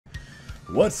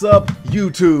What's up,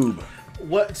 YouTube?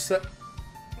 What's up?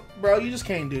 Bro, you just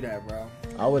can't do that, bro.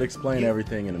 I would explain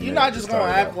everything in a minute. You're not just gonna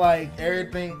act like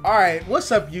everything. Alright, what's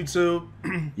up, YouTube?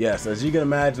 Yes, as you can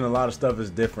imagine, a lot of stuff is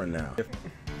different now.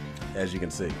 As you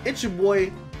can see. It's your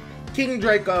boy, King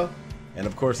Draco. And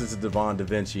of course, it's Devon Da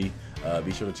Vinci.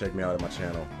 Be sure to check me out at my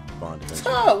channel, Devon Da Vinci.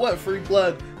 What free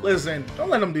plug? Listen, don't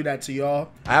let them do that to y'all.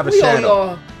 I have a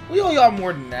channel. We owe y'all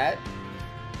more than that.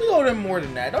 We owe them more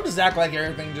than that. Don't just act like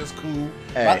everything just cool.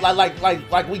 Hey.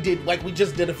 Like we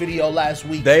just did a video last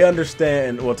week. They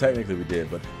understand. Well, technically we did,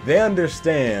 but they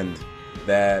understand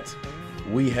that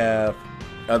we have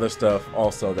other stuff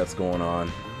also that's going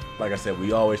on. Like I said,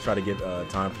 we always try to get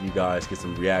time for you guys, get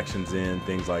some reactions in,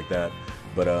 things like that.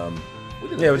 But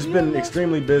yeah, we've just been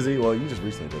extremely busy. Well, you just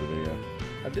recently did a video.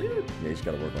 I did. Yeah, you just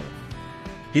gotta work on it.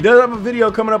 He does have a video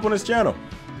coming up on his channel.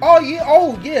 Oh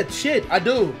yeah, shit, I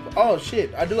do. Oh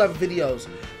shit, I do have videos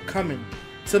coming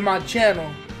to my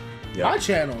channel. Yep. My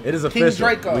channel. It is King official.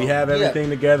 Draco. We have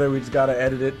everything together. We just gotta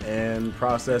edit it and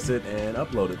process it and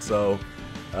upload it. So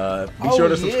be sure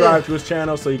to subscribe to his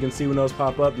channel so you can see when those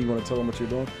pop up. Do you want to tell them what you're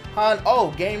doing?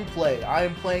 Gameplay. I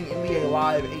am playing NBA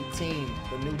Live 18,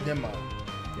 the new demo.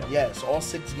 Yep. Yes, all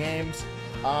 6 games.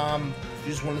 If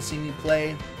you just want to see me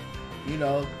play, you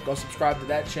know, go subscribe to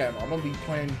that channel. I'm gonna be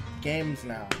playing games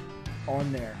now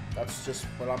on there. That's just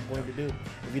what I'm going to do.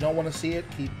 If you don't want to see it,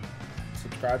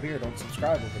 subscribe here. Don't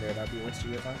subscribe over there. That'd be a waste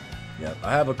of your time. Yeah,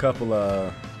 I have a couple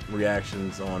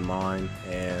reactions on mine,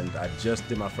 and I just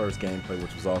did my first gameplay,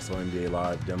 which was also NBA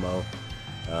Live demo.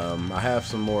 I have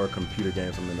some more computer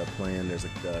games I'm gonna end up playing. There's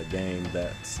a game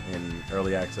that's in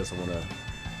early access. I want to,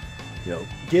 you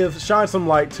know, shine some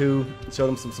light to, show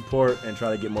them some support, and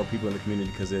try to get more people in the community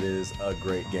because it is a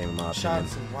great game in my opinion. Shine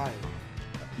some light.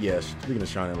 Yes, speaking of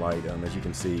shining light, as you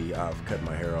can see, I've cut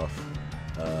my hair off.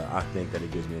 I think that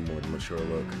it gives me a more mature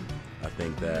look. I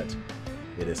think that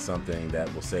it is something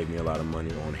that will save me a lot of money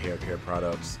on hair care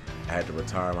products. I had to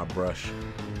retire my brush.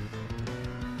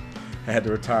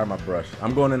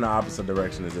 I'm going in the opposite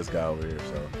direction as this guy over here.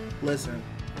 So listen.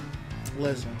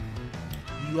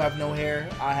 You have no hair.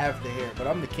 I have the hair, but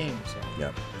I'm the king. So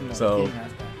yep. You know, so the king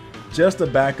has that. Just to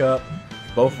back up,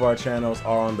 both of our channels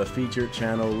are on the featured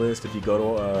channel list. If you go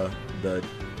to the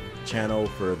channel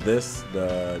for this,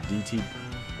 the DT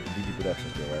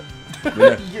Productions deal,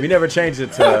 right? We never changed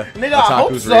it to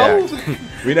Otakus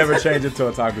React. We never changed it to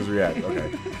Otakus React.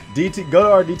 Okay. Go to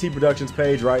our DT Productions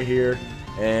page right here,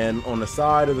 and on the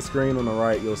side of the screen on the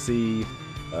right, you'll see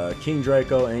King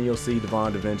Draco and you'll see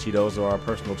Devon Da Vinci. Those are our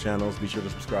personal channels. Be sure to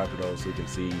subscribe to those so you can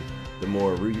see the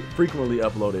more frequently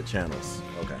uploaded channels.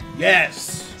 Okay.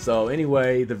 Yes. So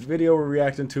anyway, the video we're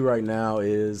reacting to right now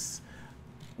is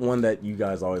one that you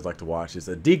guys always like to watch. It's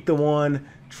a Deke the One.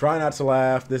 Try not to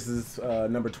laugh. This is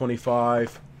number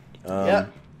 25.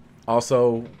 Yep.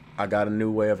 Also, I got a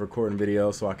new way of recording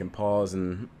videos so I can pause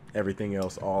and everything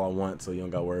else all I want, so you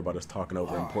don't got to worry about us talking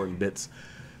over important bits.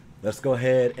 Let's go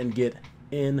ahead and get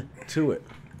into it.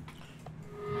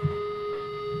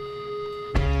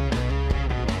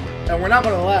 And we're not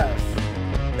gonna laugh.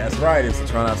 That's right. It's a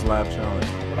Try Not to Laugh challenge.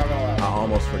 We're not gonna laugh. I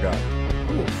almost forgot.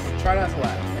 Oof, try not to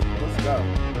laugh. Let's go.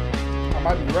 I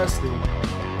might be rusty.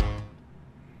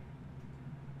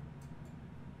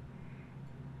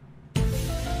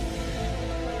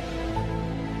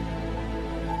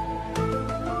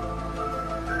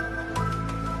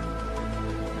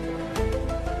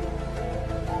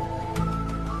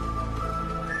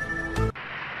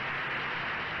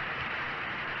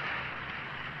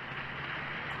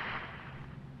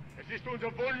 Es ist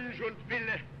unser Wunsch und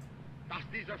Wille, dass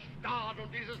dieser Staat und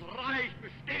dieses Reich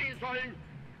bestehen sollen.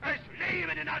 Es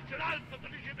lebe die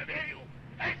nationalsozialistische Bewegung!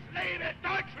 Es lebe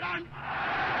Deutschland!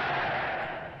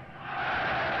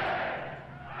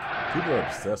 People are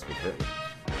obsessed with Hitler.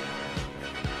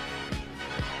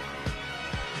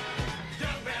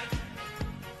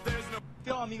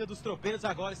 Ter uma amiga dos tropeiros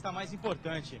agora está mais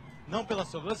importante. Não pela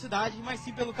sua velocidade, mas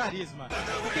sim pelo carisma.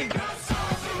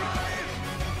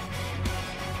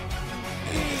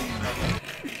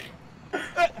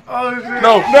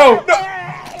 No!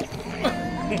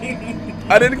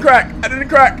 I didn't crack.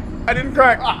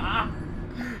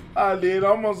 I did.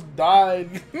 Almost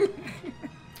died.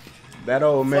 That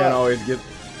old man always gets.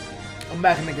 I'm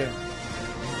back in the game.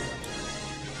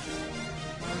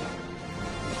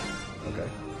 Okay.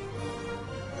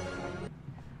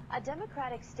 A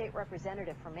Democratic state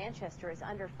representative from Manchester is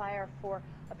under fire for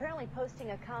apparently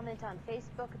posting a comment on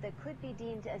Facebook that could be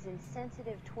deemed as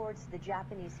insensitive towards the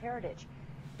Japanese heritage.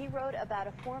 He wrote about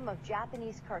a form of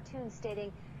Japanese cartoon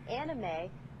stating anime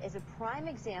is a prime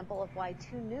example of why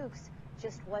 2 nukes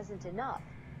just wasn't enough.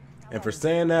 And for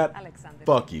saying that,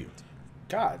 fuck you.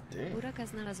 God damn.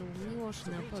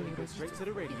 Straight to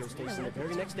the radio station the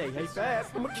very next day. Hey,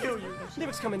 fast, I'ma kill you.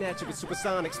 Lyrics coming at you with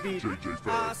supersonic speed. You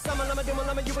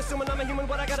assuming I'm a human.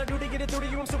 What I gotta do to get it through to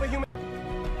you? I'm superhuman.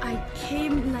 I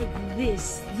came like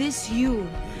this you.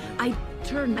 I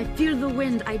turned, I feel the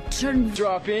wind, I turned.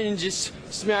 Drop in and just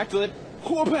smack the lip.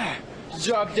 Whoop-ah!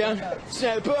 Drop down,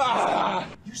 snap. Ah!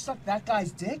 You sucked that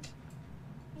guy's dick?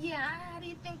 Yeah, how do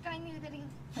you think I knew that he...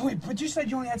 Wait, but you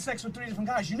said you only had sex with 3 different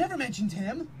guys. You never mentioned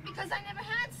him. Because I never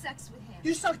had sex with him.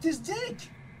 You sucked his dick.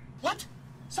 What?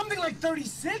 Something like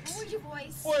 36? Lower your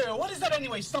voice. Wait, what is that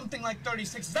anyway? Something like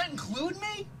 36. Does that include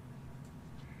me?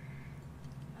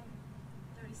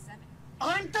 37.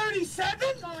 I'm 37?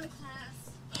 Going to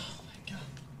class. Oh my god.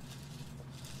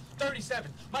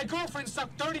 37. My girlfriend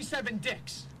sucked 37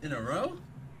 dicks. In a row?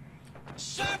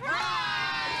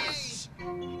 Surprise!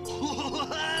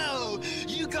 Whoa!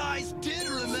 You guys did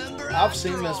remember. I've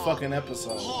seen this fucking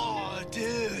episode. Oh,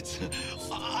 dude.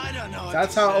 I don't know.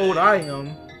 That's how old I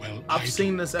am. Well, I've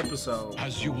seen this episode.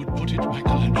 As you would put it,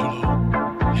 Michelangelo,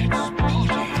 let's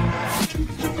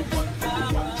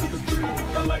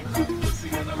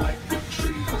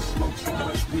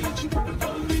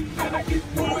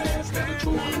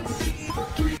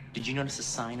party. Did you notice a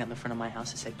sign on the front of my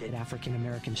house that said Dead African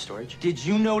American Storage? Did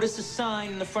you notice a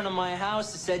sign in the front of my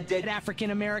house that said Dead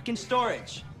African American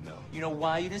Storage? No. You know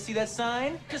why you didn't see that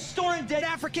sign? Because storing dead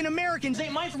African Americans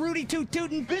ain't my Rudy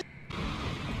Toot-Tootin' business.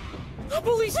 A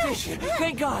police station!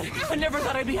 Thank God! I never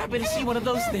thought I'd be happy to see one of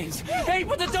those things. Hey,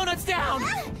 put the donuts down!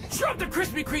 Drop the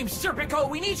Krispy Kreme serpent coat!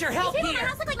 We need your help here! My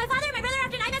house look like my father and my brother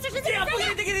after 9 months. Yeah,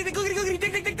 diggity.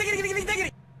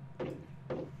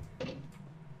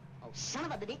 Son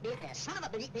of a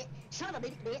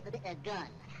gun.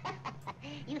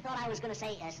 You thought I was gonna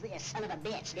say son of a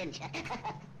bitch, didn't you?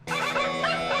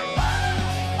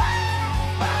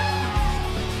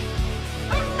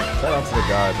 Shout out to the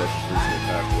guy that just recently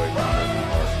passed away from Linkin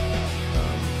Park.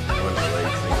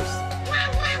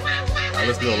 I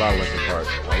listened to a lot of Linkin Park.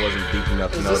 I wasn't deep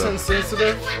enough to know Is this that.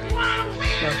 insensitive?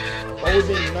 No. Always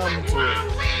being numb to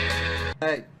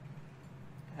it.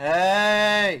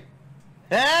 Hey!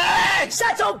 Hey!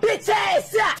 Shut your bitch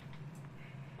ass up!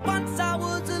 Once I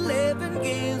was 11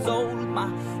 years old, my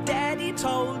daddy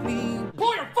told me,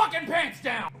 pull your fucking pants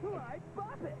down!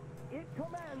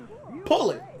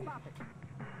 Pull it.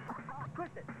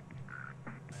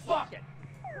 Fuck it!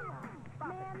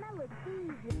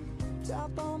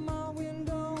 Tap on my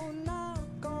window,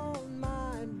 knock on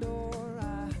my door.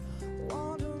 I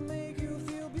want to make you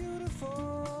feel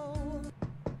beautiful.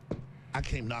 I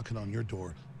came knocking on your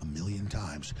door 1,000,000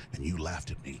 times, and you laughed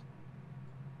at me.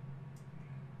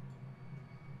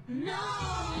 No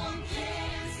one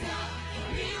can stop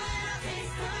me when I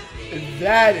taste the beat.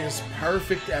 That is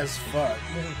perfect as fuck.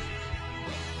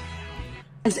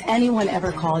 Has anyone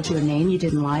ever called you a name you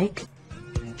didn't like?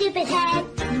 Stupid head,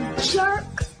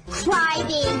 jerk,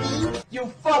 crybaby.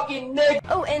 You fucking nigga!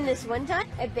 Oh, and this one time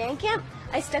at band camp,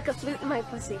 I stuck a flute in my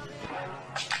pussy.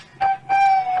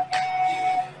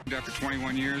 After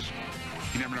 21 years,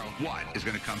 you never know what is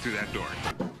going to come through that door.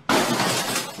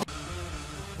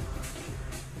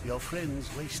 Your friend's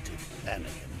wasted,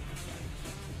 Anakin.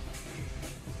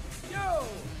 Yo!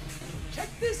 Check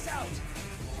this out!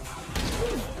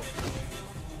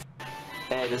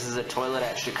 Hey, this is a toilet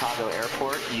at Chicago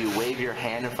Airport. You wave your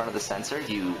hand in front of the sensor,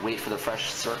 you wait for the fresh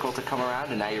circle to come around,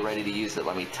 and now you're ready to use it.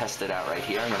 Let me test it out right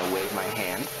here. I'm going to wave my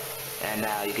hand. And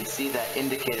now you can see that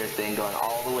indicator thing going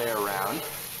all the way around.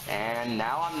 And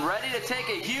now I'm ready to take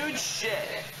a huge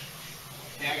shit.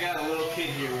 Yeah, I got a little kid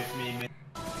here with me, man.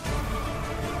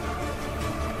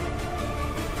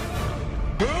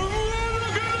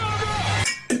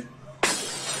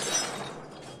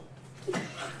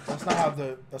 That's not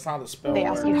how the spell They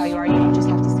works. ask you how you are, you just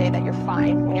have to say that you're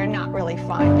fine when you're not really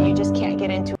fine, but you just can't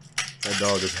get into it. That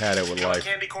dog just had it with life.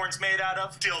 Candy corn's made out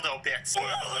of dildo bits. 1,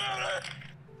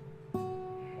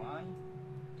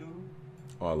 2.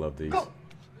 Oh, I love these. Go.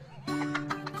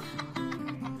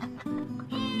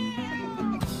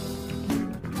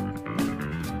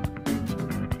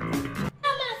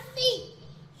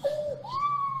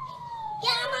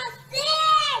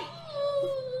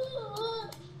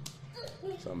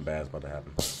 Something bad's about to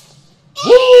happen.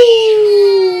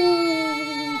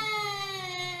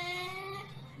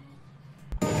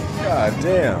 God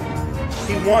damn.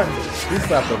 He won. He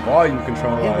slapped the volume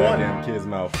controller out of won. that damn kid's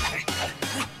mouth.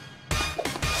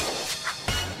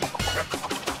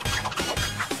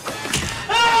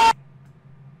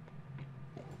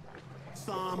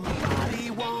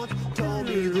 Somebody once told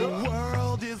me the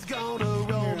world is gonna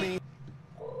roll me.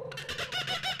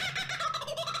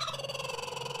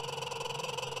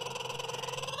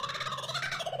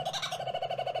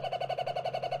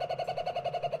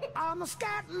 I'm a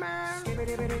scat man.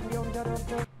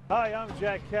 Hi, I'm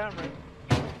Jack Cameron.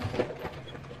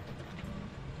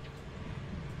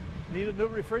 Need a new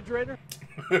refrigerator?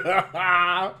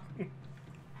 That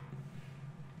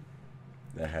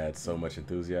had so much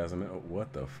enthusiasm.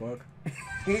 What the fuck?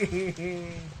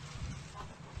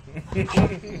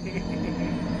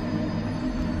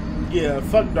 Yeah,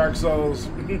 fuck Dark Souls.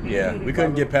 Yeah, we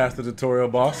couldn't get past the tutorial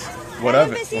boss. What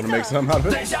of it? Want to make something out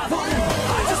of it?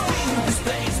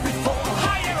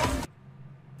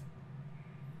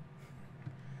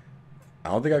 I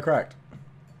don't think I cracked.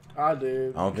 I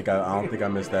did. I don't think I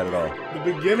missed that at all. The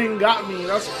beginning got me.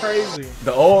 That's crazy.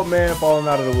 The old man falling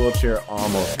out of the wheelchair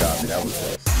almost got me. That was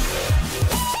close.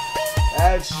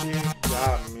 That shit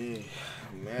got me,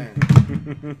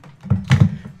 man.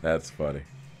 That's funny.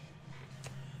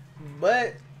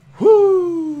 But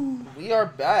whoo, we are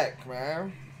back,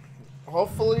 man.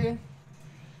 Hopefully,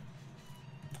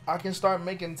 I can start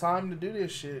making time to do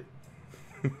this shit.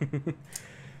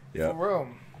 Yeah. For real.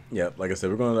 Yep, like I said,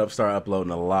 we're going to start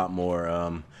uploading a lot more.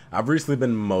 I've recently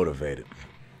been motivated.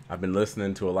 I've been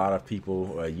listening to a lot of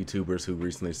people, YouTubers who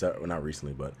recently started, well, not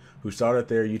recently, but who started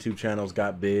their YouTube channels,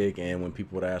 got big, and when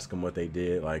people would ask them what they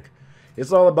did, like,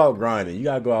 it's all about grinding. You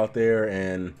got to go out there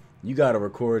and you got to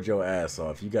record your ass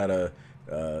off. You got to,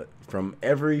 from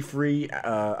every free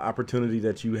opportunity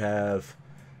that you have,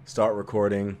 start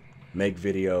recording, make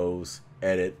videos,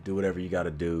 edit, do whatever you got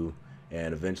to do.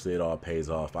 And eventually it all pays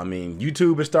off. I mean,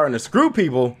 YouTube is starting to screw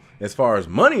people as far as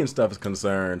money and stuff is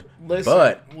concerned.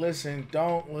 Listen,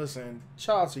 don't listen.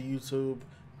 Shout out to YouTube.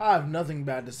 I have nothing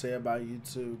bad to say about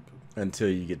YouTube. Until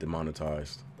you get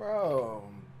demonetized. Bro,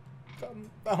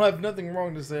 I have nothing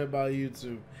wrong to say about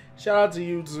YouTube. Shout out to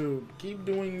YouTube. Keep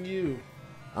doing you.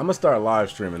 I'm gonna start live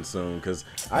streaming soon because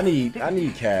I need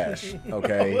cash.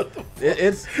 Okay,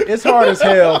 it's hard as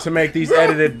hell to make these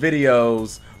edited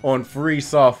videos on free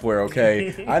software.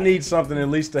 Okay, I need something at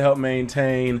least to help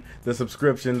maintain the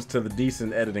subscriptions to the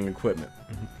decent editing equipment.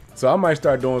 So I might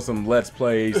start doing some Let's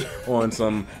Plays on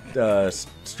some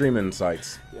streaming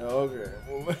sites. Yeah, okay.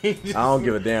 Well, I don't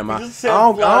give a damn. I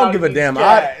don't give a damn.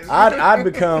 I'll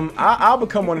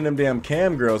become one of them damn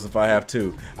cam girls if I have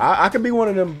to. I could be one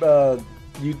of them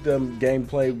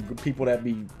gameplay people that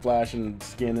be flashing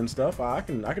skin and stuff. I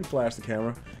can flash the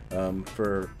camera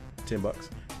for $10.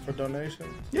 For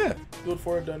donations? Yeah. Do it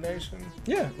for a donation?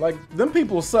 Yeah, like them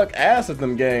people suck ass at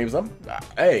them games.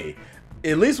 Hey,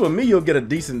 at least with me you'll get a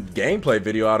decent gameplay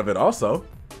video out of it also.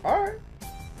 All right,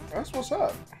 that's what's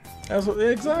up.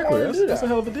 Exactly. That's a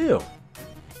hell of a deal.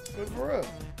 For real.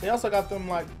 They also got them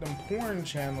porn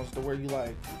channels to where you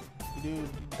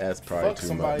that's probably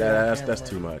too much. That's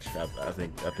too much. I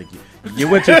think you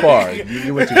went too far.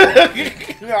 You went too far.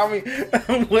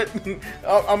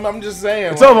 I'm just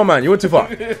saying. It's over, man. You went too far.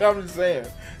 I'm just saying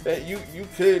that you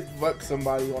could fuck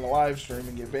somebody on a live stream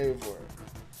and get paid for it.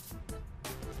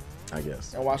 I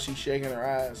guess. And while she's shaking her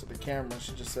ass at the camera,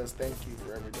 she just says thank you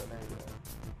for every donation.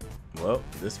 Well,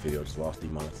 this video just lost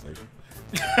demonetization.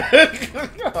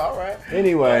 All right.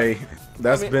 Anyway,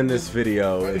 that's been this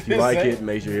video. If you like it,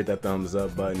 make sure you hit that thumbs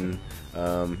up button.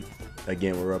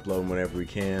 Again, we're uploading whenever we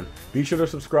can. Be sure to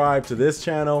subscribe to this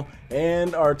channel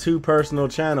and our 2 personal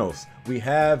channels. We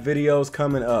have videos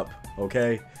coming up,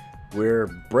 okay? We're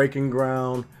breaking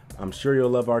ground. I'm sure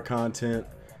you'll love our content.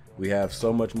 We have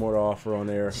so much more to offer on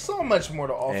there. So much more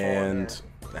to offer and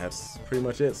that's pretty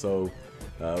much it. So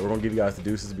we're going to give you guys the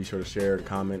deuces. Be sure to share,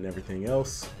 comment, and everything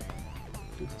else.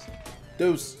 Deuces.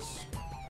 Deuces.